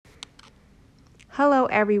Hello,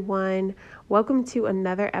 everyone. Welcome to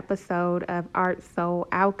another episode of Art Soul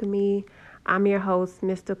Alchemy. I'm your host,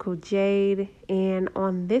 Mystical Jade, and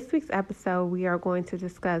on this week's episode, we are going to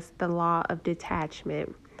discuss the law of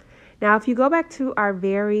detachment. Now, if you go back to our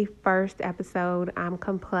very first episode, I'm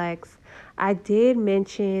Complex, I did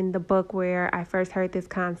mention the book where I first heard this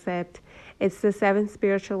concept. It's The 7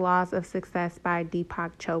 Spiritual Laws of Success by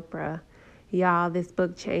Deepak Chopra. Y'all, this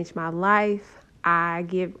book changed my life. I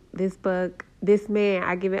give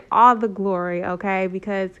I give it all the glory, okay?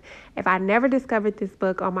 Because if I never discovered this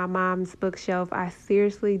book on my mom's bookshelf, I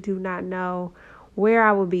seriously do not know where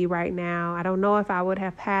I would be right now. I don't know if I would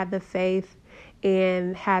have had the faith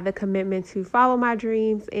and had the commitment to follow my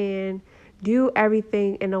dreams and do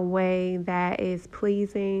everything in a way that is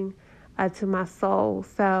pleasing to my soul.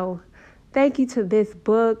 So thank you to this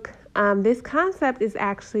book. This concept is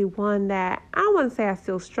actually one that I don't want to say I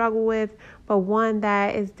still struggle with, but one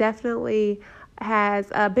that is definitely has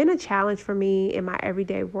been a challenge for me in my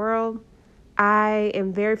everyday world. I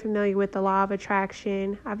am very familiar with the law of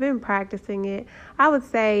attraction. I've been practicing it, I would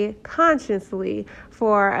say, consciously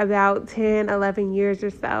for about 10, 11 years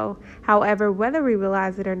or so. However, whether we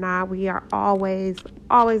realize it or not, we are always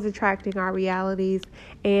attracting our realities.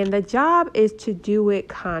 And the job is to do it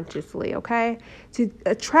consciously, okay? To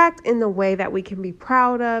attract in the way that we can be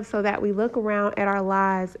proud of, so that we look around at our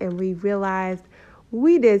lives and we realize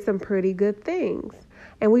we did some pretty good things.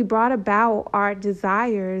 And we brought about our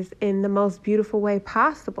desires in the most beautiful way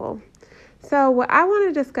possible. So what I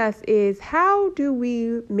want to discuss is, how do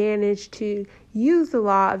we manage to use the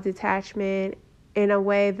law of detachment in a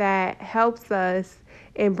way that helps us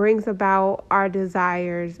and brings about our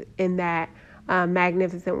desires in that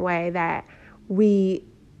magnificent way that we,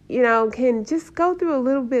 can just go through a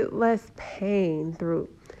little bit less pain through.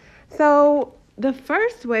 So the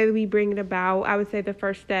first way we bring it about, I would say the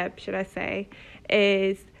first step, should I say,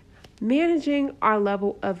 is managing our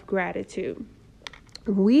level of gratitude.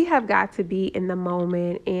 We have got to be in the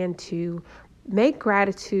moment and to make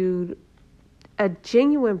gratitude a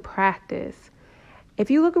genuine practice.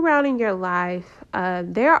 If you look around in your life,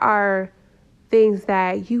 there are things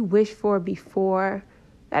that you wish for before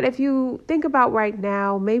that, if you think about right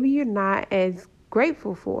now, maybe you're not as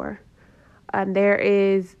grateful for. There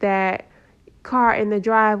is that car in the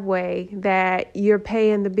driveway that you're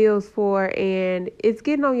paying the bills for, and it's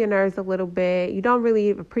getting on your nerves a little bit. You don't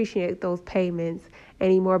really appreciate those payments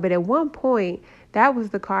anymore, but at one point that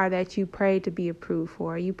was the car that you prayed to be approved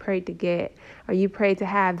for, you prayed to get, or you prayed to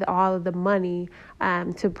have all of the money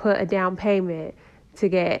to put a down payment to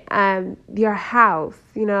get your house,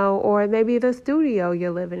 or maybe the studio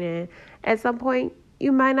you're living in. At some point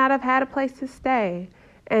you might not have had a place to stay,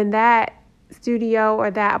 and that studio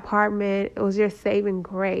or that apartment was your saving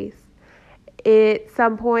grace. At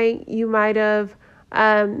some point you might have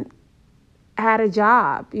had a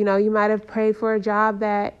job. You might have prayed for a job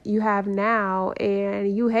that you have now,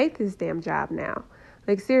 and you hate this damn job now.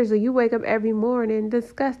 Like, seriously, you wake up every morning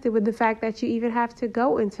disgusted with the fact that you even have to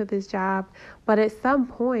go into this job. But at some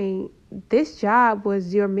point, this job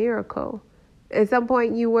was your miracle. At some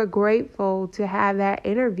point, you were grateful to have that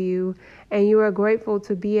interview, and you were grateful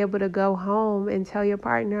to be able to go home and tell your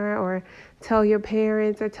partner or tell your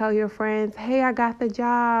parents or tell your friends, hey, I got the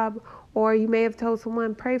job. Or you may have told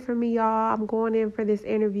someone, pray for me, y'all. I'm going in for this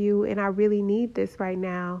interview and I really need this right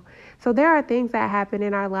now. So there are things that happen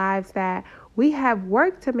in our lives that we have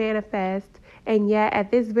worked to manifest, and yet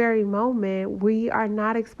at this very moment, we are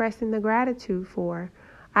not expressing the gratitude for.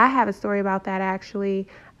 I have a story about that, actually.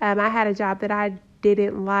 I had a job that I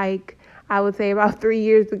didn't like, I would say about 3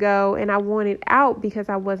 years ago, and I wanted out because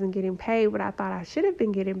I wasn't getting paid what I thought I should have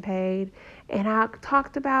been getting paid. And I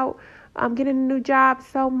talked about getting a new job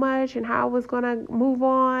so much and how I was going to move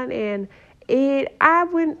on. And I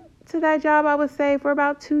went to that job, I would say, for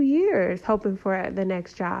about 2 years, hoping for the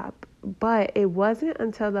next job. But it wasn't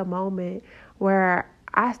until the moment where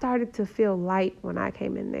I started to feel light when I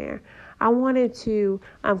came in there. I wanted to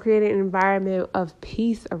create an environment of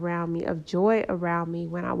peace around me, of joy around me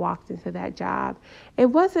when I walked into that job. It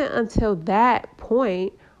wasn't until that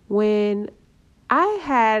point when I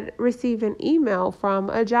had received an email from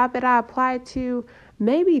a job that I applied to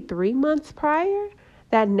maybe 3 months prior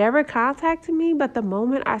that never contacted me. But the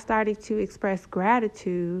moment I started to express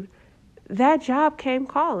gratitude, that job came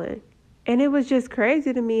calling. And it was just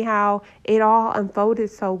crazy to me how it all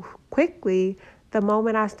unfolded so quickly the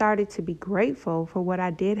moment I started to be grateful for what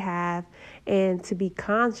I did have and to be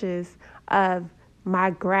conscious of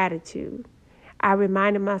my gratitude. I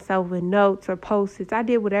reminded myself with notes or post-its. I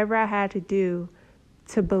did whatever I had to do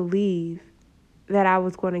to believe that I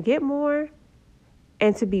was going to get more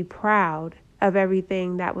and to be proud of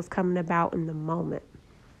everything that was coming about in the moment.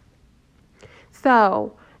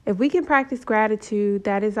 So if we can practice gratitude,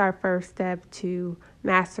 that is our first step to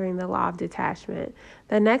mastering the law of detachment.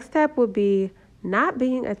 The next step would be not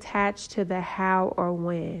being attached to the how or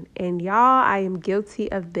when. And y'all, I am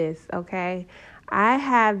guilty of this, okay? I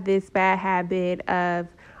have this bad habit of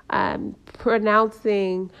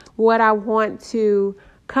pronouncing what I want to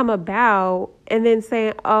come about and then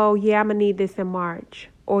saying, oh, yeah, I'm going to need this in March.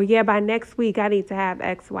 Or, yeah, by next week, I need to have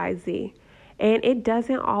X, Y, Z. And it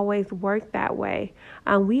doesn't always work that way.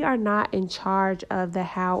 We are not in charge of the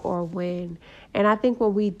how or when. And I think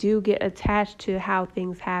when we do get attached to how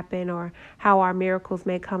things happen or how our miracles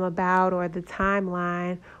may come about or the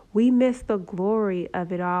timeline, we miss the glory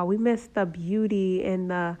of it all. We miss the beauty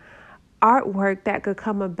and the artwork that could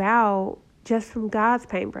come about just from God's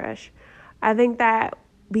paintbrush. I think that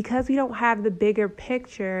because we don't have the bigger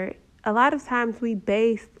picture, a lot of times we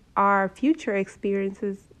base our future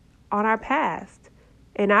experiences on our past.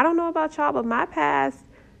 And I don't know about y'all, but my past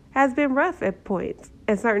has been rough at points.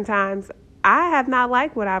 At certain times, I have not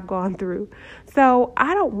liked what I've gone through. So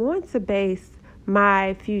I don't want to base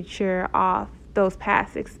my future off those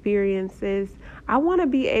past experiences. I want to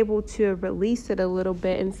be able to release it a little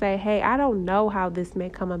bit and say, hey, I don't know how this may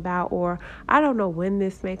come about, or I don't know when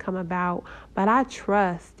this may come about, but I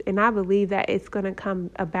trust and I believe that it's going to come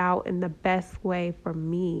about in the best way for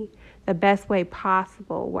me, the best way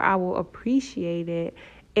possible, where I will appreciate it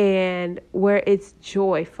and where it's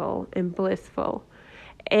joyful and blissful.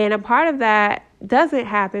 And a part of that doesn't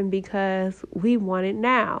happen because we want it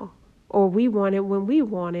now, or we want it when we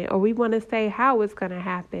want it, or we want to say how it's going to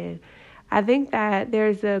happen. I think that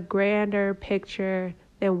there's a grander picture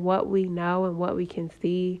than what we know and what we can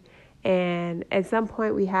see. And at some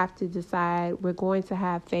point we have to decide we're going to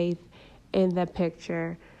have faith in the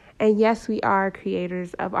picture. And yes, we are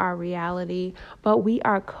creators of our reality, but we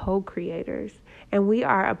are co-creators and we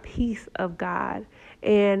are a piece of God.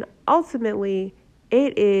 And ultimately,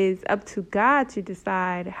 it is up to God to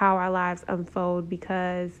decide how our lives unfold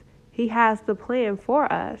because He has the plan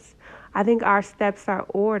for us. I think our steps are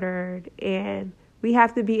ordered and we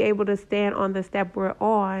have to be able to stand on the step we're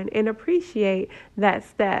on and appreciate that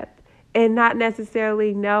step and not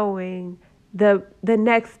necessarily knowing the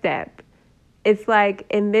next step. It's like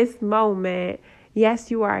in this moment,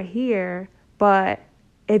 yes, you are here, but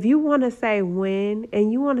if you want to say when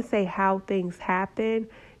and you want to say how things happen,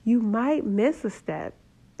 you might miss a step.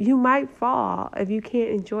 You might fall if you can't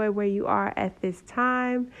enjoy where you are at this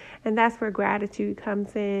time. And that's where gratitude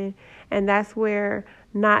comes in. And that's where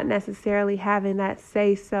not necessarily having that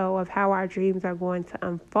say-so of how our dreams are going to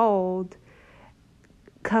unfold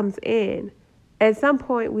comes in. At some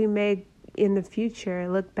point, we may, in the future,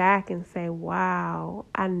 look back and say, wow,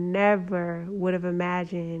 I never would have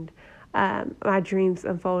imagined my dreams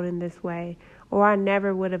unfolding this way. Or I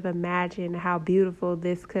never would have imagined how beautiful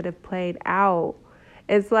this could have played out.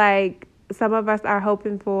 It's like some of us are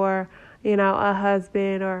hoping for, a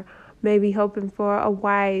husband, or maybe hoping for a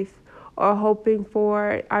wife, or hoping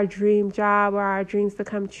for our dream job or our dreams to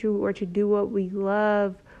come true or to do what we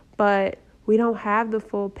love. But we don't have the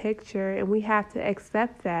full picture and we have to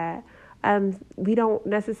accept that. We don't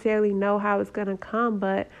necessarily know how it's going to come,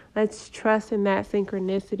 but let's trust in that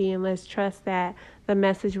synchronicity and let's trust that the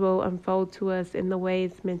message will unfold to us in the way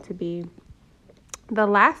it's meant to be. The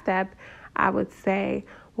last step, I would say,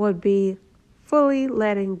 would be fully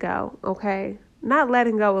letting go, okay? Not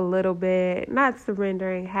letting go a little bit, not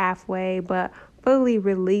surrendering halfway, but fully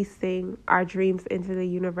releasing our dreams into the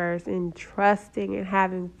universe and trusting and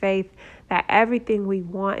having faith that everything we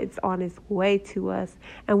want is on its way to us.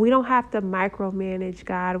 And we don't have to micromanage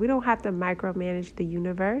God. We don't have to micromanage the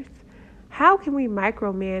universe. How can we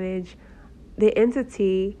micromanage the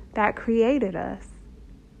entity that created us?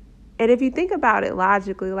 And if you think about it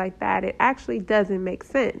logically like that, it actually doesn't make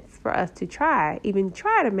sense for us to even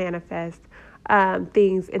try to manifest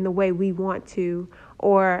things in the way we want to,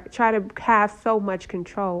 or try to have so much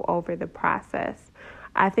control over the process.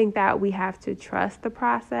 I think that we have to trust the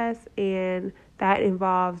process, and that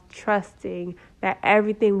involves trusting that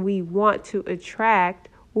everything we want to attract,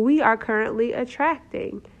 we are currently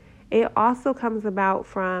attracting. It also comes about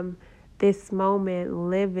from this moment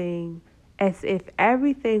living as if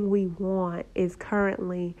everything we want is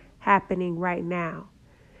currently happening right now.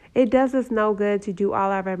 It does us no good to do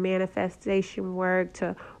all of our manifestation work,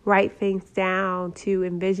 to write things down, to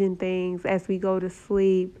envision things as we go to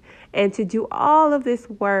sleep, and to do all of this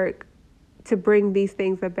work to bring these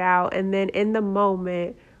things about. And then in the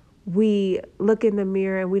moment, we look in the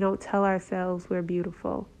mirror and we don't tell ourselves we're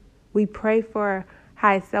beautiful. We pray for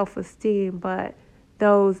high self-esteem, but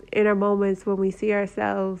those inner moments when we see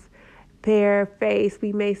ourselves barefaced,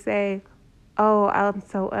 we may say, oh, I'm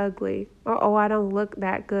so ugly, or oh, I don't look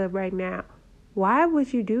that good right now. Why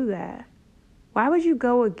would you do that? Why would you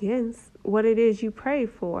go against what it is you pray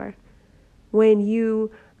for? When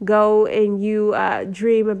you go and you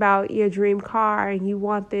dream about your dream car and you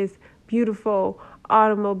want this beautiful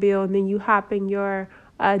automobile, and then you hop in your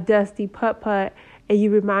dusty putt-putt and you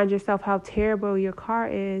remind yourself how terrible your car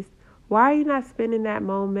is, why are you not spending that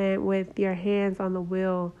moment with your hands on the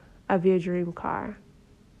wheel of your dream car?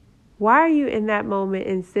 Why are you in that moment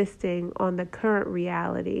insisting on the current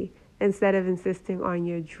reality instead of insisting on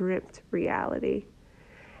your dreamt reality?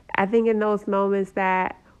 I think in those moments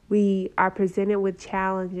that we are presented with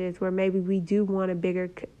challenges where maybe we do want a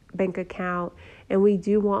bigger bank account and we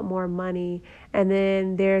do want more money, and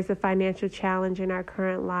then there's a financial challenge in our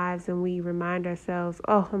current lives and we remind ourselves,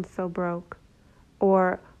 oh, I'm so broke,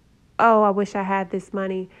 or oh, I wish I had this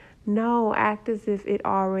money. No, act as if it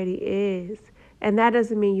already is. And that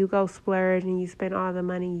doesn't mean you go splurge and you spend all the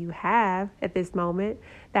money you have at this moment.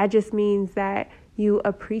 That just means that you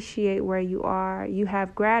appreciate where you are. You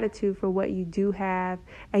have gratitude for what you do have,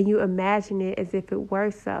 and you imagine it as if it were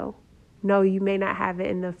so. No, you may not have it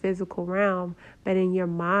in the physical realm, but in your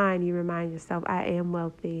mind, you remind yourself, I am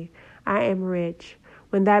wealthy. I am rich.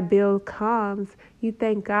 When that bill comes, you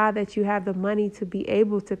thank God that you have the money to be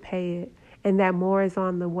able to pay it and that more is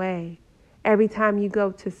on the way. Every time you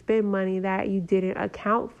go to spend money that you didn't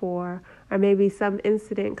account for, or maybe some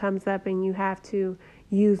incident comes up and you have to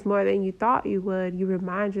use more than you thought you would, you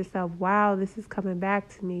remind yourself, wow, this is coming back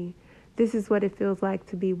to me. This is what it feels like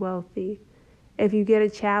to be wealthy. If you get a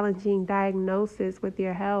challenging diagnosis with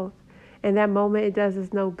your health, in that moment it does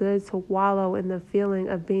us no good to wallow in the feeling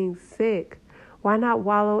of being sick. Why not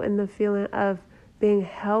wallow in the feeling of being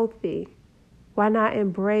healthy? Why not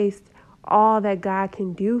embrace all that God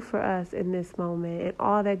can do for us in this moment and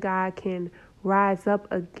all that God can rise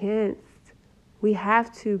up against? We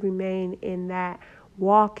have to remain in that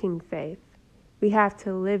walking faith. We have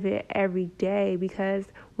to live it every day, because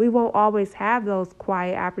we won't always have those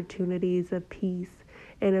quiet opportunities of peace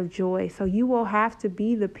and of joy. So you will have to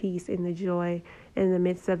be the peace and the joy in the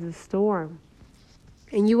midst of the storm.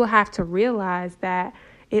 And you will have to realize that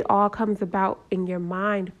it all comes about in your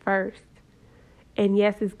mind first. And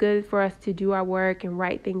yes, it's good for us to do our work and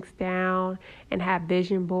write things down and have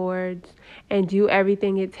vision boards and do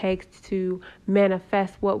everything it takes to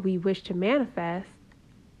manifest what we wish to manifest.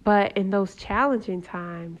 But in those challenging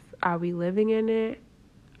times, are we living in it?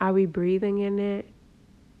 Are we breathing in it?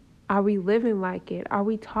 Are we living like it? Are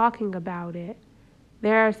we talking about it?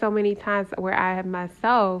 There are so many times where I have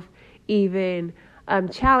myself even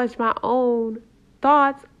challenged my own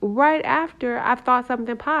thoughts right after I've thought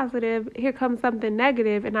something positive. Here comes something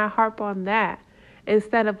negative, and I harp on that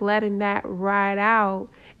instead of letting that ride out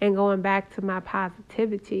and going back to my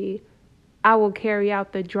positivity. I will carry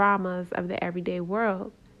out the dramas of the everyday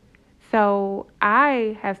world. So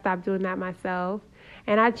I have stopped doing that myself,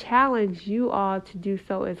 and I challenge you all to do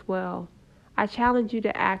so as well. I challenge you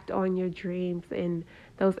to act on your dreams in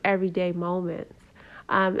those everyday moments.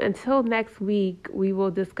 Until next week, we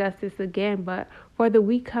will discuss this again, but for the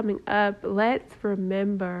week coming up, let's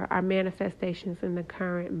remember our manifestations in the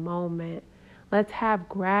current moment. Let's have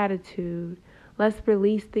gratitude. Let's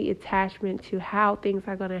release the attachment to how things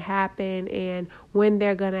are going to happen and when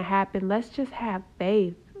they're going to happen. Let's just have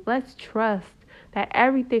faith. Let's trust that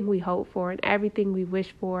everything we hope for and everything we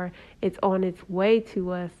wish for is on its way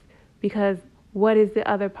to us, because what is the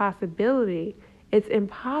other possibility? It's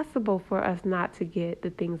impossible for us not to get the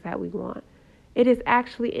things that we want. It is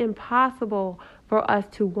actually impossible for us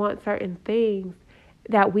to want certain things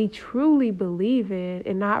that we truly believe in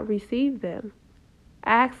and not receive them.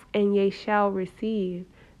 Ask and ye shall receive.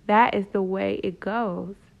 That is the way it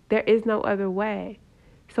goes. There is no other way.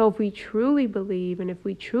 So if we truly believe and if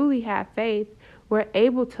we truly have faith, we're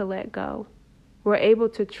able to let go. We're able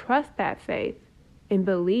to trust that faith and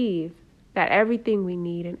believe that everything we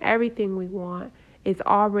need and everything we want is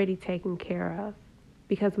already taken care of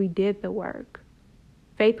because we did the work.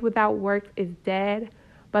 Faith without works is dead,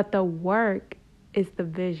 but the work is the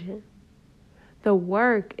vision. The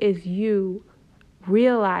work is you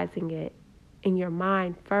realizing it in your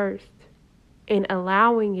mind first and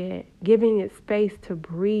allowing it, giving it space to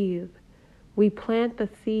breathe. We plant the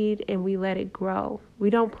seed and we let it grow. We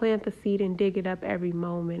don't plant the seed and dig it up every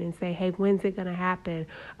moment and say, hey, when's it going to happen?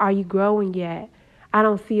 Are you growing yet? I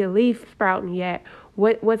don't see a leaf sprouting yet.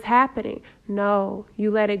 What's happening? No,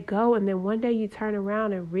 you let it go, and then one day you turn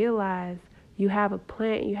around and realize you have a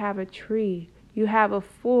plant, you have a tree, you have a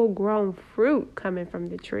full-grown fruit coming from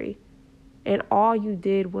the tree. And all you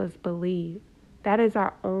did was believe. That is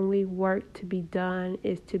our only work to be done,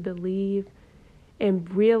 is to believe and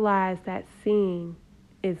realize that seeing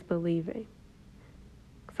is believing.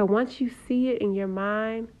 So once you see it in your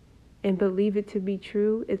mind and believe it to be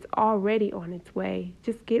true, it's already on its way.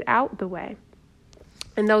 Just get out the way.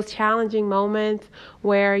 In those challenging moments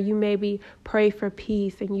where you maybe pray for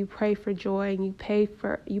peace and you pray for joy and you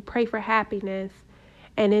pray for happiness,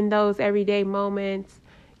 and in those everyday moments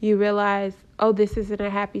you realize, oh, this isn't a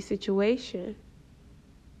happy situation.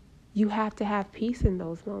 You have to have peace in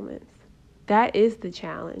those moments. That is the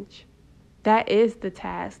challenge. That is the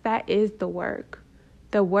task. That is the work.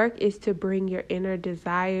 The work is to bring your inner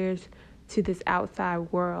desires to this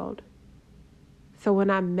outside world. So when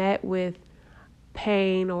I'm met with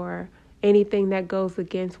pain or anything that goes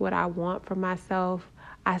against what I want for myself,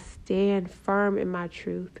 I stand firm in my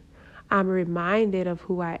truth. I'm reminded of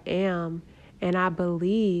who I am, and I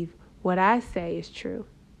believe what I say is true.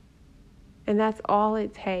 And that's all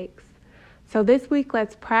it takes. So this week,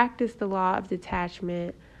 let's practice the law of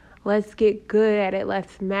detachment. Let's get good at it.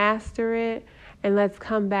 Let's master it. And let's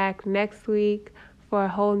come back next week for a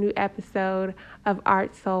whole new episode of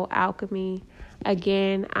Art Soul Alchemy.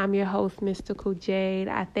 Again, I'm your host, Mystical Jade.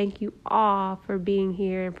 I thank you all for being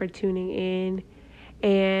here and for tuning in.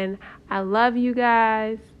 And I love you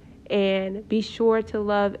guys. And be sure to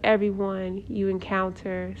love everyone you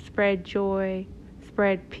encounter. Spread joy,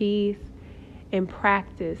 spread peace, and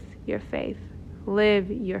practice your faith. Live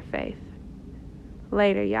your faith.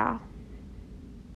 Later, y'all.